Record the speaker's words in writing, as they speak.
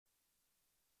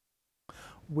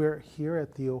We're here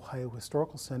at the Ohio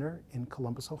Historical Center in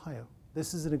Columbus, Ohio.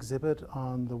 This is an exhibit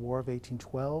on the War of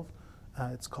 1812.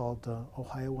 It's called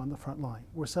Ohio on the Front Line.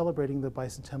 We're celebrating the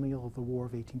bicentennial of the War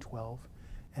of 1812,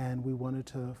 and we wanted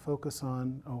to focus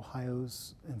on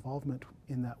Ohio's involvement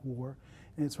in that war.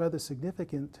 And it's rather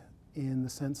significant in the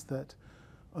sense that,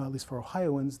 at least for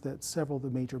Ohioans, that several of the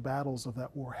major battles of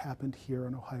that war happened here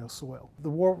on Ohio soil. The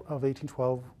War of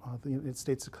 1812, the United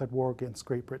States declared war against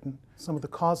Great Britain. Some of the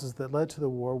causes that led to the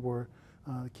war were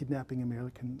kidnapping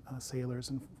American sailors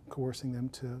and coercing them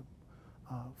to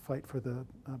fight for the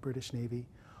British Navy.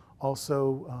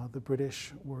 Also, the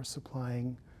British were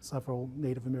supplying several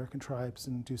Native American tribes,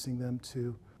 inducing them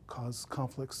to cause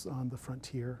conflicts on the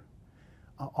frontier.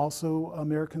 Also,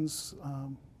 Americans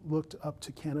looked up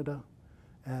to Canada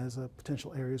as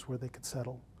potential areas where they could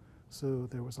settle. So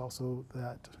there was also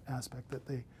that aspect that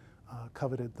they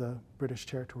coveted the British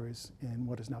territories in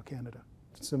what is now Canada.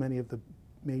 So many of the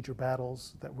major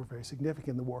battles that were very significant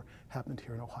in the war happened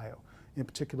here in Ohio. In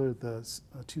particular, the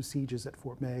two sieges at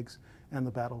Fort Meigs and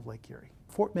the Battle of Lake Erie.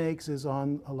 Fort Meigs is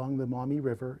along the Maumee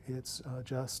River. It's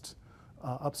just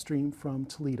upstream from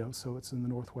Toledo, so it's in the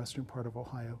northwestern part of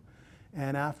Ohio.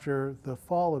 And after the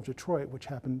fall of Detroit, which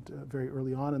happened very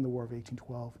early on in the War of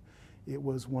 1812, it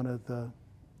was one of the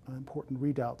important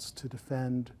redoubts to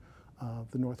defend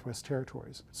the Northwest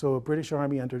Territories. So a British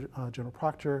army under General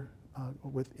Proctor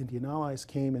with Indian allies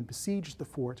came and besieged the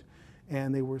fort,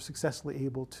 and they were successfully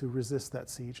able to resist that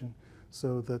siege, and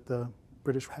so that the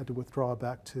British had to withdraw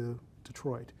back to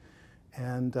Detroit.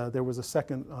 And there was a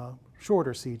second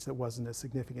shorter siege that wasn't as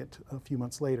significant a few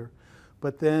months later.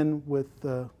 But then with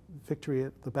the victory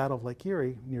at the Battle of Lake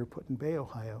Erie near Put-in-Bay,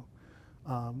 Ohio,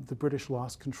 the British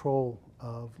lost control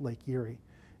of Lake Erie,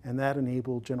 and that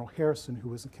enabled General Harrison, who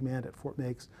was in command at Fort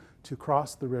Meigs, to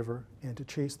cross the river and to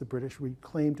chase the British,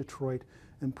 reclaim Detroit,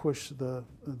 and push the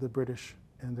British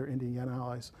and their Indian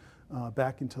allies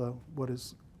back into what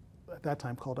is at that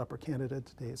time called Upper Canada,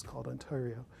 today is called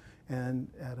Ontario, and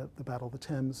at the Battle of the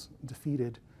Thames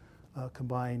defeated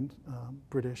combined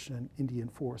British and Indian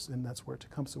force, and that's where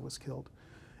Tecumseh was killed.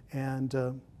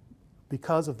 And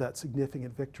because of that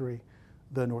significant victory,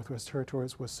 the Northwest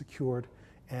Territories was secured,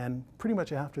 and pretty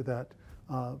much after that,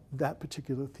 that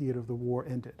particular theater of the war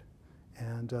ended.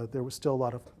 And there was still a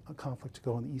lot of conflict to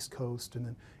go on the East Coast, and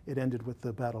then it ended with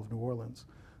the Battle of New Orleans.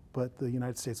 But the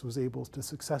United States was able to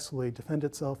successfully defend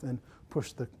itself and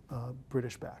push the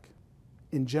British back.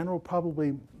 In general,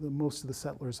 probably most of the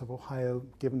settlers of Ohio,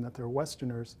 given that they're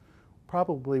Westerners,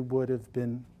 probably would have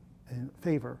been in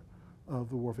favor of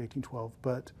the War of 1812.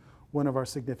 But one of our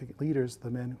significant leaders, the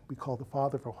man we call the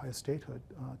father of Ohio statehood,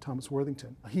 Thomas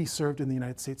Worthington, he served in the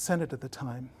United States Senate at the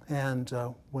time. And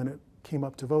when it came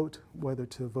up to vote, whether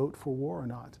to vote for war or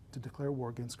not, to declare war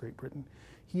against Great Britain,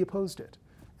 he opposed it.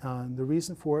 The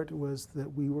reason for it was that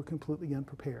we were completely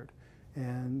unprepared,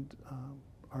 and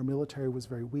our military was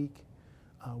very weak.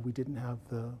 We didn't have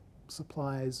the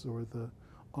supplies or the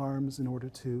arms in order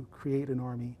to create an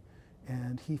army,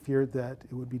 and he feared that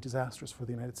it would be disastrous for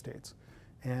the United States.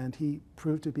 And he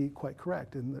proved to be quite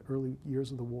correct. In the early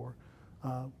years of the war,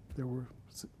 there were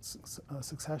a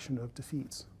succession of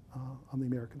defeats on the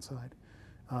American side.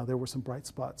 There were some bright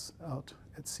spots out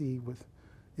at sea with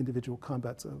individual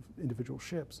combats of individual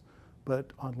ships,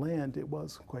 but on land it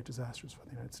was quite disastrous for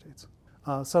the United States.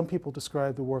 Some people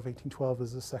describe the War of 1812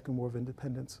 as the Second War of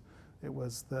Independence. It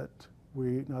was that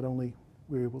we not only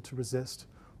were able to resist,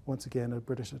 once again, a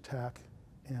British attack,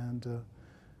 and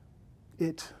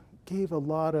it gave a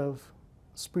lot of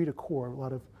esprit de corps, a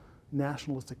lot of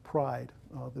nationalistic pride,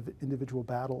 the individual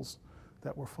battles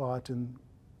that were fought, and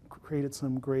created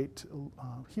some great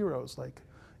heroes like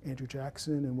Andrew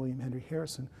Jackson and William Henry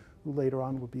Harrison, who later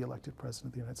on would be elected President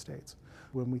of the United States.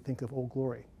 When we think of Old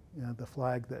Glory, the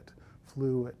flag that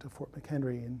flew at Fort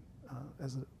McHenry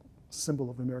as a symbol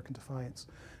of American defiance.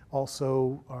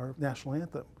 Also, our national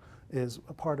anthem is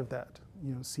a part of that,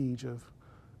 siege of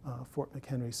Fort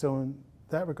McHenry. So in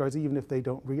that regards, even if they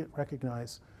don't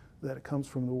recognize that it comes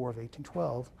from the War of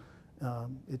 1812,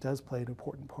 it does play an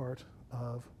important part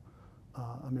of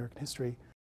American history.